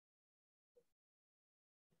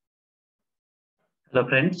Hello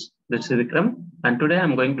friends, this is Vikram and today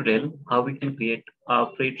I'm going to tell how we can create a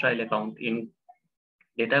free trial account in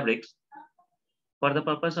Databricks for the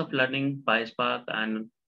purpose of learning PySpark and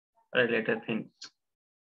related things.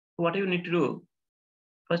 What you need to do,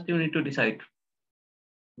 first you need to decide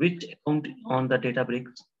which account on the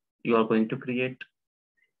Databricks you are going to create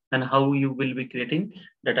and how you will be creating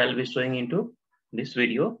that I'll be showing into this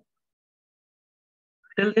video.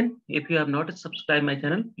 Till then, if you have not subscribed my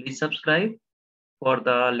channel, please subscribe for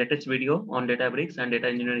the latest video on Databricks and data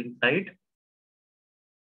engineering side.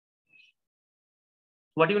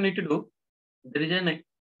 What you need to do, there is a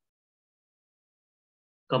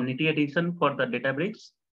community edition for the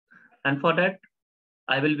Databricks, and for that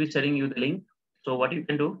I will be sharing you the link. So what you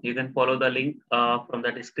can do, you can follow the link from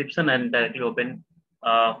the description and directly open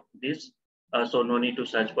this. So no need to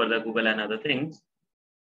search for the Google and other things.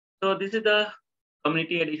 So this is the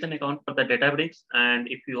community edition account for the Databricks, and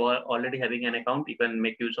if you are already having an account, you can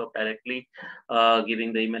make use of directly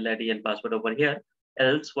giving the email ID and password over here.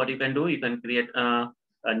 Else, what you can do, you can create a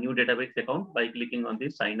new Databricks account by clicking on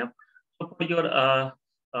this sign up. So for your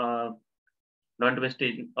not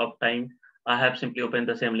wasting of time, I have simply opened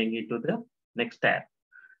the same link into the next tab.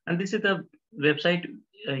 And this is the website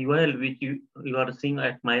URL which you are seeing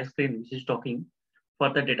at my screen, which is talking for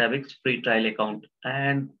the Databricks free trial account.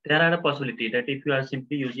 And there are a possibility that if you are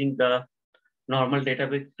simply using the normal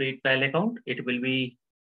Databricks free trial account, it will be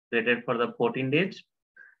created for the 14 days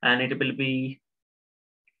and it will be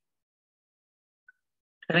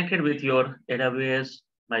connected with your AWS,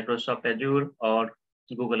 Microsoft Azure or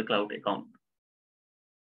Google Cloud account.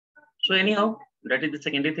 So anyhow, that is the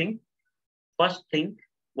secondary thing. First thing,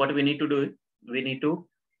 what we need to do, we need to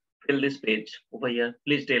fill this page over here.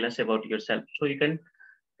 Please tell us about yourself. So you can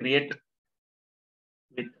create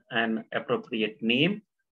with an appropriate name.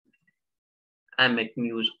 I'm making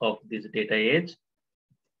use of this data age.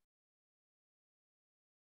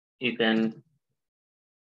 You can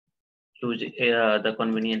choose the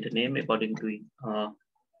convenient name according to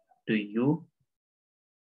you.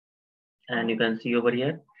 And you can see over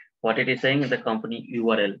here what it is saying, the company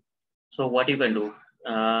URL. So what you can do,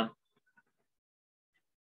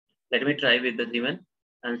 let me try with the Gmail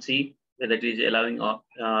and see whether it is allowing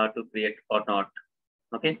to create or not.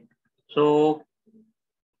 Okay, so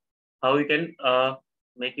how you can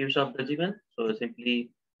make use of the Gmail? So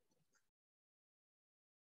simply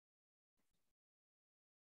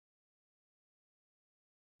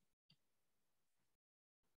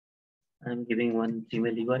I'm giving one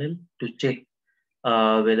Gmail URL to check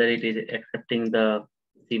whether it is accepting the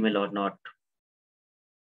Gmail or not.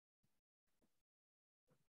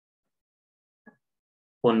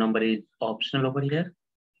 Phone number is optional over here.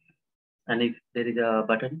 And if there is a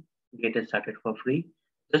button, get started for free,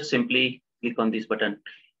 just simply click on this button.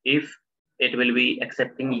 If it will be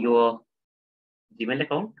accepting your Gmail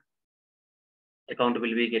account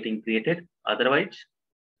will be getting created. Otherwise,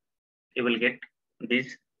 you will get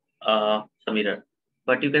this some error.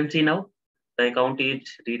 But you can see now the account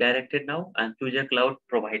is redirected now and choose a cloud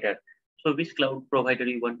provider. So which cloud provider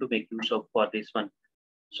you want to make use of for this one?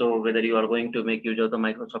 So whether you are going to make use of the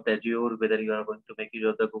Microsoft Azure, whether you are going to make use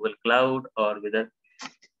of the Google Cloud, or whether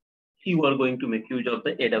you are going to make use of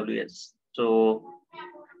the AWS. So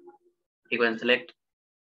you can select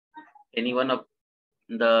any one of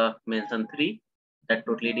the mentioned three. That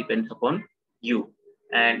totally depends upon you.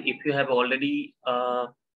 And if you have already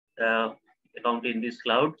account in this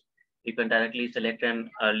cloud, you can directly select and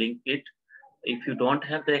link it. If you don't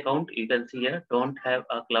have the account, you can see here, don't have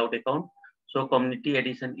a cloud account. So community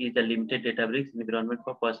edition is a limited Databricks environment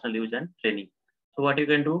for personal use and training. So what you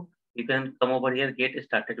can do, you can come over here, get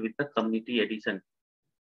started with the community edition.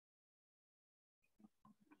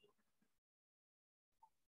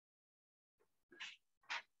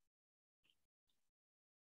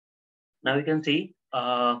 Now you can see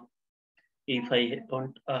if I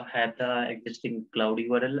don't have the existing cloud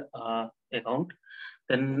URL account,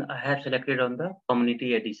 then I have selected on the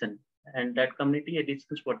community edition, and that community edition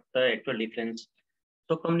is what the actual difference.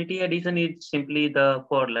 So community edition is simply the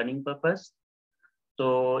for learning purpose.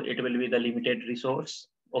 So it will be the limited resource.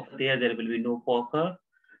 Over there will be no poker.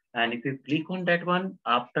 And if you click on that one,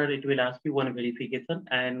 after it will ask you one verification.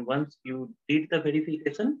 And once you did the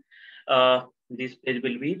verification, this page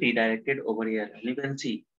will be redirected over here. And you can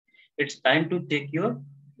see it's time to take your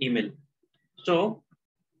email. So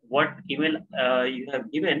what email you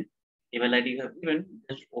have given, email ID you have given,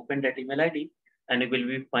 just open that email ID and you will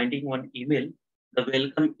be finding one email, the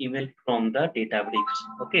welcome email from the Databricks.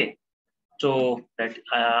 Okay. So that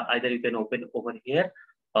either you can open over here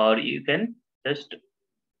or you can just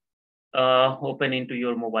open into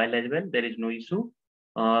your mobile as well. There is no issue.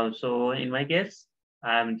 So in my case,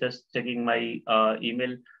 I'm just checking my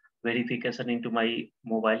email verification into my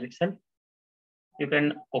mobile itself. You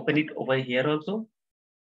can open it over here also.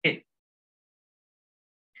 Okay.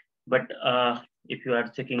 But if you are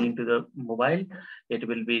checking into the mobile, it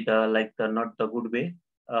will be the not the good way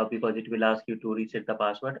because it will ask you to reset the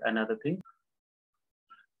password and other thing.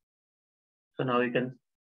 So now you can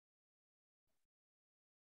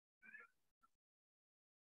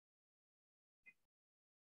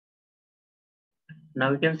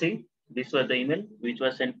see this was the email which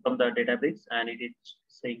was sent from the Databricks, and it is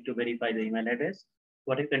saying to verify the email address.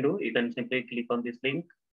 What you can do, you can simply click on this link.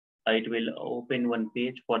 It will open one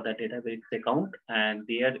page for the Databricks account, and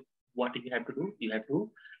there what you have to do, you have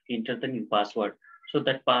to enter the new password. So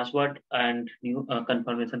that password and new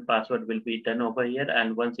confirmation password will be done over here.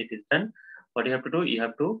 And once it is done, what you have to do, you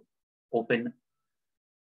have to open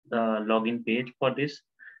the login page for this,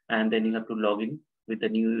 and then you have to log in with the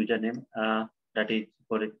new username that is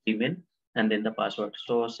for email, and then the password.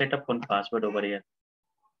 So set up one password over here.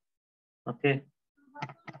 Okay.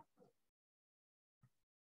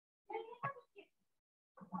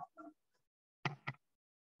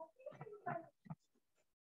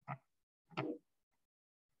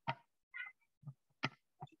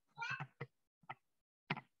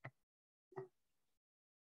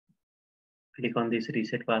 Click on this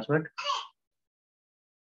reset password.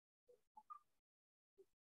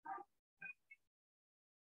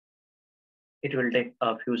 It will take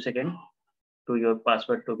a few seconds to your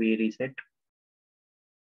password to be reset.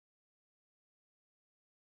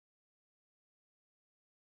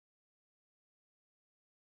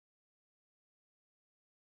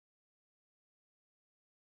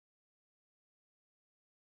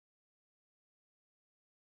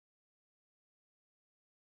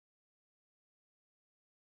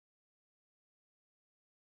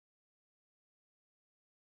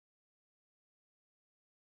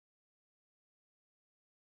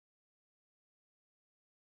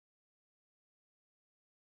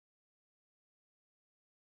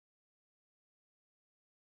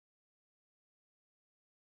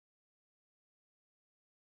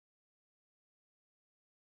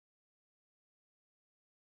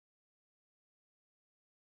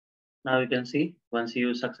 Now you can see once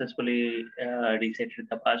you successfully reset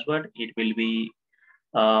the password, it will be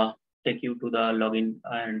take you to the login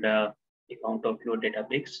and account of your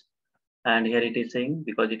Databricks. And here it is saying,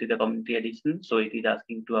 because it is a community edition, so it is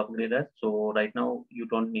asking to upgrade us. So right now you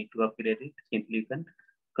don't need to upgrade it. Simply you can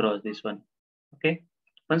cross this one. Okay.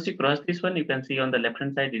 Once you cross this one, you can see on the left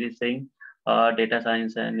hand side, it is saying data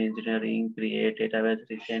science and engineering, create database,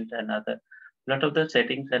 recent, and other lot of the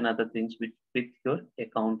settings and other things with your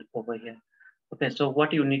account over here. Okay. So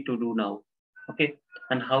what you need to do now, okay,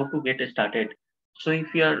 and how to get started. So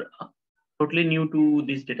if you are totally new to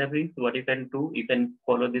this database, what you can do, you can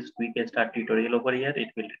follow this quick start tutorial over here. It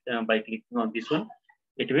will by clicking on this one,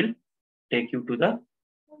 it will take you to the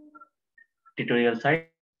tutorial site.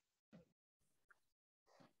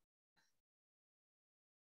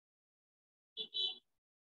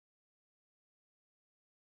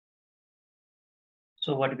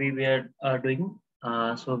 So what we were doing,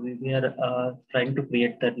 so we were trying to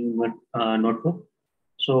create the new notebook.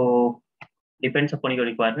 So depends upon your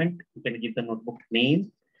requirement, you can give the notebook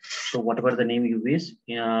name. So whatever the name you wish,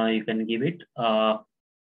 you can give it. I'll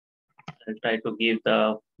try to give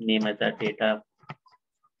the name as the data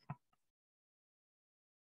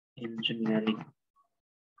engineering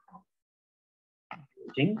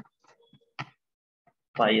using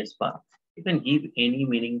PySpark. You can give any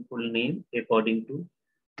meaningful name according to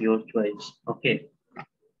your choice. Okay,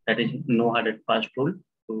 that is no hard and fast rule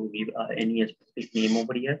to give any specific name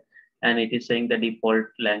over here. And it is saying the default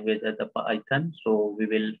language as the Python. So we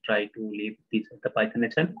will try to leave this as the Python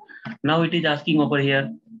itself. Now it is asking over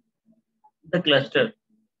here the cluster.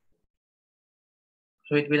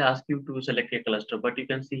 So it will ask you to select a cluster, but you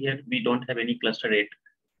can see here we don't have any cluster yet.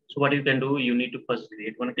 So what you can do, you need to first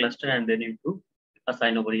create one cluster and then you to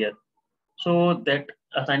assign over here. So that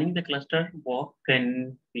assigning the cluster work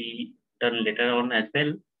can be done later on as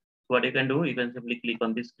well. What you can do, you can simply click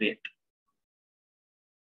on this create.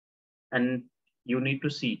 And you need to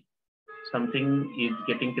see something is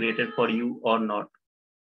getting created for you or not.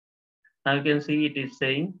 Now you can see it is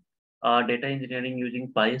saying data engineering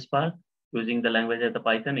using PySpark, using the language as the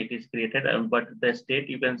Python, it is created, but the state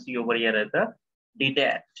you can see over here as the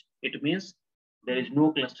detached. It means there is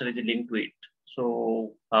no cluster is linked to it.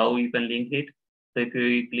 So how you can link it? So if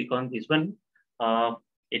you click on this one,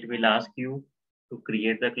 it will ask you to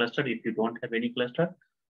create the cluster if you don't have any cluster.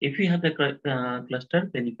 If you have the cluster,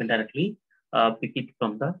 then you can directly pick it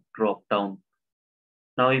from the drop down.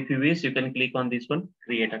 Now, if you wish, you can click on this one,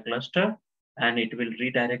 create a cluster, and it will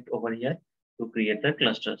redirect over here to create the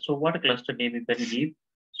cluster. So what cluster name you can give?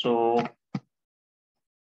 So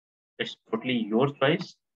it's totally your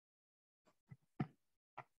choice.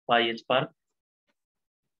 PySpark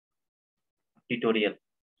tutorial,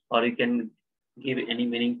 or you can give any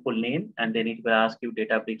meaningful name, and then it will ask you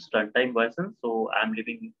Databricks runtime version. So I'm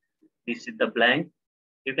leaving this is the blank.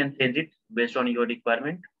 You can change it based on your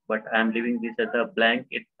requirement, but I'm leaving this as a blank.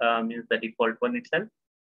 It means the default one itself.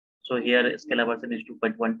 So here Scala version is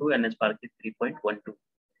 2.12 and Spark is 3.12.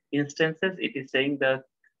 Instances, it is saying the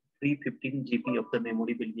 315 GB of the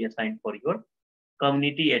memory will be assigned for your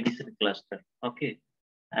community edition cluster. Okay.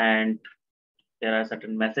 And there are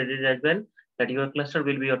certain messages as well that your cluster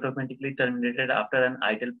will be automatically terminated after an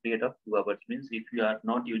idle period of 2 hours. Means if you are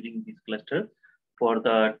not using this cluster for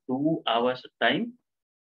the 2 hours time,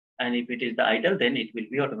 and if it is the idle, then it will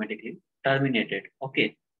be automatically terminated.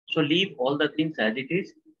 Okay. So leave all the things as it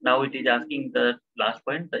is. Now it is asking the last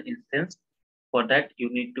point, the instance. For that, you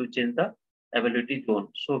need to change the availability zone.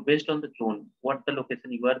 So based on the zone, what the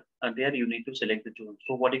location you are there, you need to select the zone.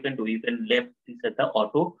 So what you can do, you can left this at the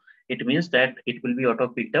auto. It means that it will be auto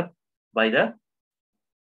picked up by the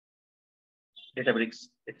Databricks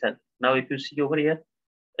itself. Now, if you see over here,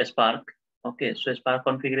 Spark. Okay, so Spark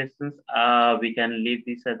configurations, we can leave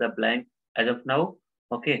this as a blank as of now.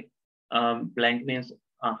 Okay, blank means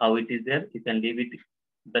how it is there. You can leave it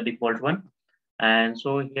the default one. And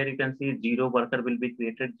so here you can see 0 worker will be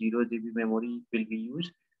created, 0 GB memory will be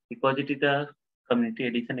used because it is a community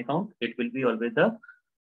edition account. It will be always the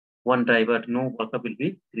one driver, no worker will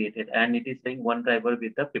be created, and it is saying one driver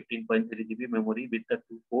with the 15.3 GB memory with the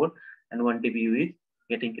 2 core and 1 TBU is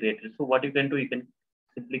getting created. So what you can do, you can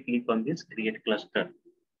simply click on this create cluster.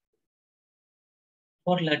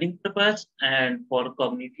 For learning purpose and for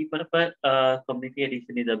community purpose, community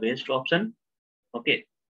edition is the best option. Okay.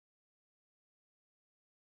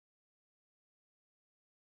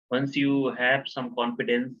 Once you have some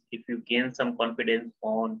confidence, if you gain some confidence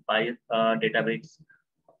on Databricks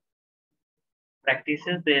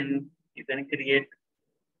practices, then you can create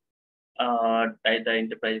the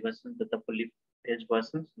enterprise versions, the fully fledged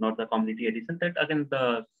versions, not the community edition. That again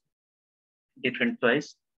the different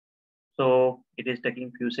choice. So it is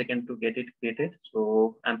taking few seconds to get it created.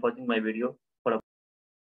 So I'm pausing my video for a.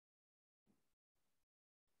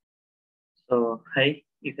 So hi,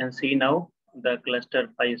 you can see now the cluster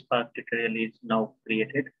PySpark tutorial is now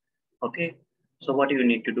created. Okay. So what you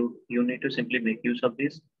need to do, you need to simply make use of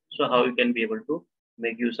this. So how you can be able to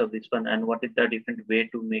make use of this one, and what is the different way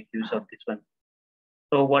to make use of this one.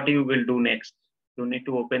 So what you will do next, you need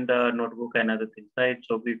to open the notebook and other things, right?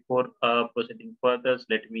 So before proceeding further,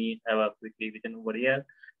 let me have a quick revision over here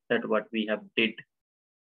that what we have did.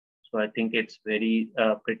 So I think it's very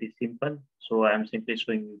pretty simple. So I'm simply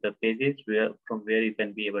showing you the pages from where you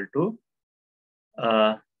can be able to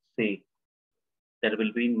see. There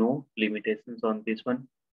will be no limitations on this one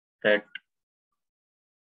that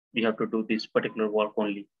you have to do this particular work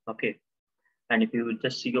only. Okay. And if you will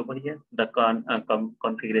just see over here, the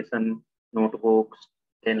configuration, notebooks,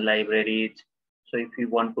 then libraries. So if you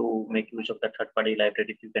want to make use of the third-party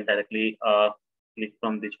libraries, you can directly click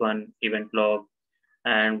from this one, event log.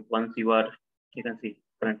 And once you are, you can see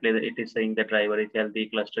currently it is saying the driver is healthy,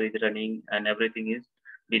 cluster is running, and everything is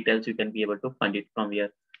details. You can be able to find it from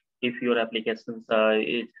here. If your applications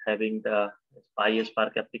is having the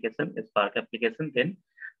Spark application, then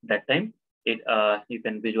that time you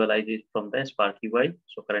can visualize it from the Spark UI.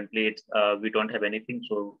 So currently it's we don't have anything.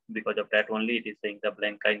 So because of that only it is saying the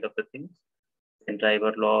blank kind of the things. Then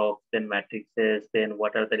driver logs, then matrices, then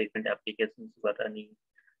what are the different applications you are running.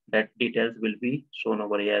 That details will be shown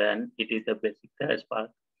over here, and it is the basic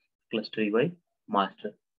Spark cluster UI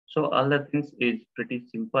master. So all the things is pretty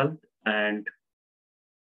simple, and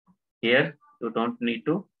here you don't need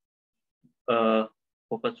to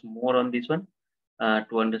focus more on this one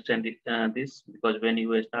to understand this, because when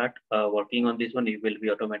you start working on this one, you will be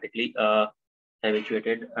automatically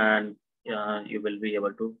habituated, and you will be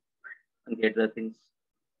able to get the things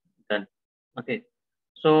done. Okay.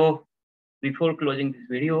 So before closing this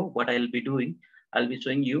video, what I'll be doing, I'll be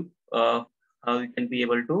showing you how you can be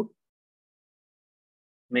able to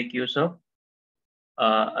make use of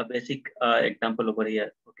a basic example over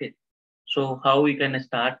here. Okay. So how we can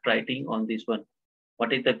start writing on this one?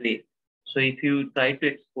 What is the way? So if you try to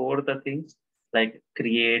explore the things like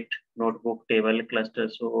create notebook table cluster,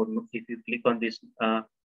 so if you click on this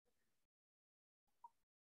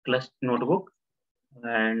cluster notebook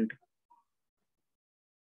and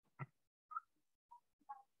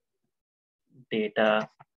data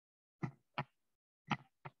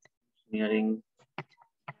engineering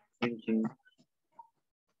using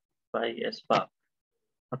by Spark.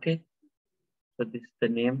 Okay, so this is the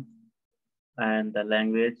name and the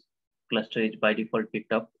language. Cluster is by default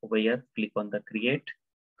picked up over here. Click on the create,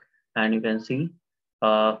 and you can see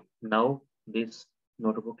now this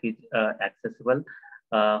notebook is accessible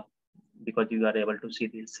because you are able to see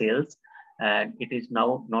the sales, and it is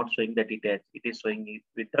now not showing the details. It is showing it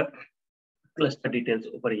with the cluster details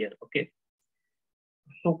over here. Okay.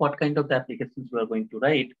 So what kind of the applications you are going to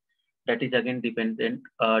write, that is again depends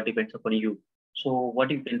upon you. So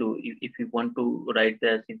what you can do if you want to write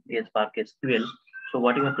the simply a Spark SQL, so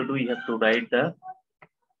what you have to do, you have to write the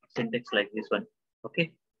syntax like this one.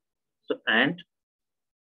 Okay. So and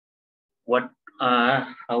what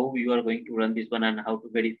how you are going to run this one and how to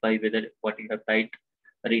verify whether what you have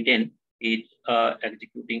written is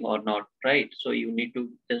executing or not, right? So you need to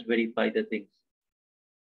just verify the things.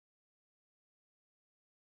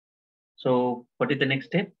 So what is the next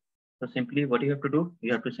step? So simply what you have to do,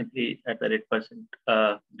 you have to simply at the rate percent,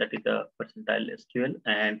 that is the percentile SQL,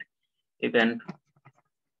 and you can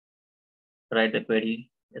write the query,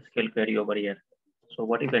 SQL query over here. So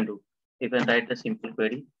what you can do, you can write the simple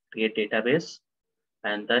query, create database,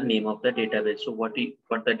 and the name of the database. So what the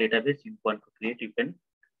database you want to create, you can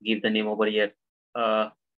give the name over here.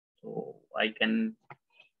 So I can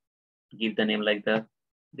give the name like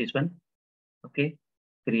this one. Okay,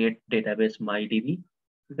 create database MyDB.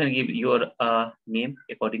 You can give your name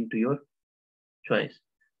according to your choice,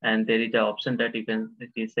 and there is an option that you can, it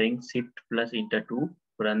is saying shift plus enter to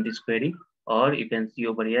run this query, or you can see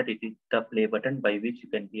over here it is the play button by which you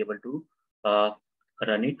can be able to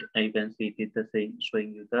run it, and you can see it is the same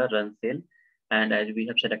showing you the run cell. And as we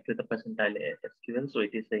have selected the percentile SQL, so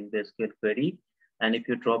it is saying the SQL query. And if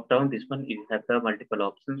you drop down this one, you have the multiple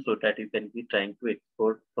options so that you can be trying to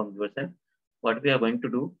export from yourself. What we are going to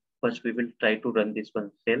do, first we will try to run this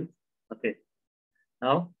one cell. Okay,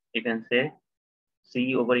 now you can say,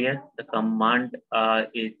 see over here, the command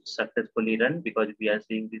is successfully run because we are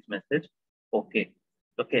seeing this message. Okay.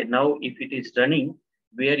 Okay. Now, if it is running,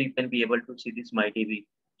 where you can be able to see this MyDB.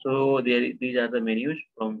 So these are the menus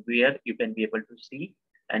from where you can be able to see,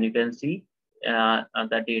 and you can see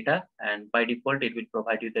the data. And by default, it will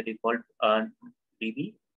provide you the default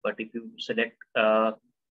DB. But if you select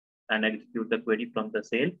and execute the query from the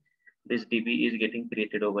cell, this DB is getting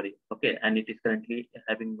created over it. Okay, and it is currently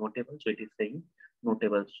having no table, so it is saying no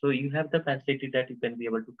table. So you have the facility that you can be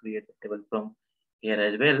able to create a table from here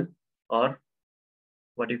as well. Or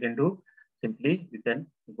what you can do, simply you can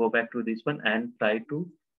go back to this one and try to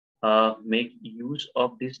make use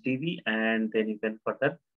of this DB, and then you can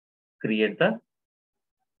further create the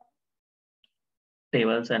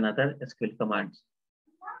tables and other SQL commands.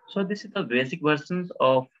 So this is the basic versions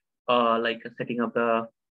of like setting up the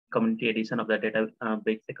community edition of the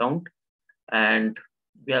Databricks account, and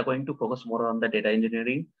we are going to focus more on the data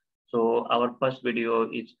engineering. So our first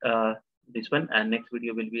video is this one, and next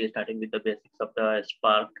video will be starting with the basics of the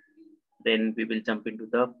Spark. Then we will jump into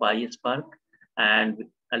the PySpark, and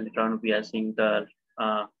later on we are seeing the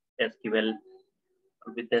SQL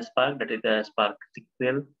with the Spark, that is the Spark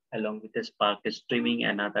SQL, along with the Spark streaming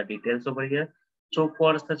and other details over here. So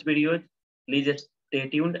for such videos, please just stay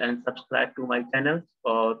tuned and subscribe to my channel.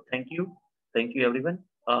 Thank you everyone.